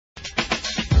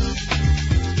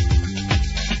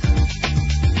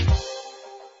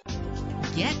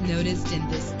get noticed in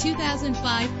this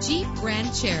 2005 Jeep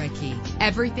Grand Cherokee.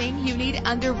 Everything you need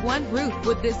under one roof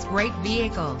with this great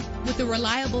vehicle. With a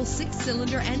reliable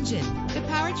 6-cylinder engine, the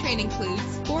powertrain includes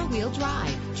 4-wheel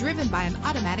drive, driven by an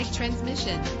automatic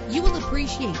transmission. You will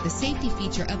appreciate the safety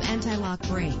feature of anti-lock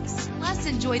brakes. Plus,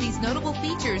 enjoy these notable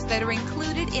features that are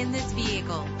included in this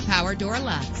vehicle: power door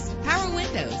locks, power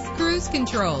windows, cruise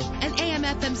control, an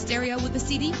AM/FM stereo with a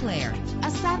CD player, a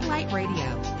satellite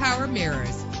radio, power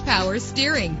mirrors, power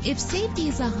steering. If safety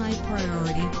is a high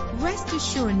priority, rest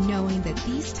assured knowing that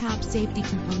these top safety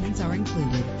components are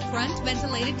included: front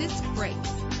ventilated disc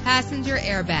brakes, passenger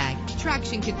airbag,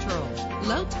 traction control,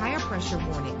 low tire pressure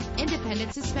warning,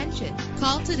 independent suspension.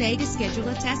 Call today to schedule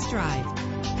a test drive.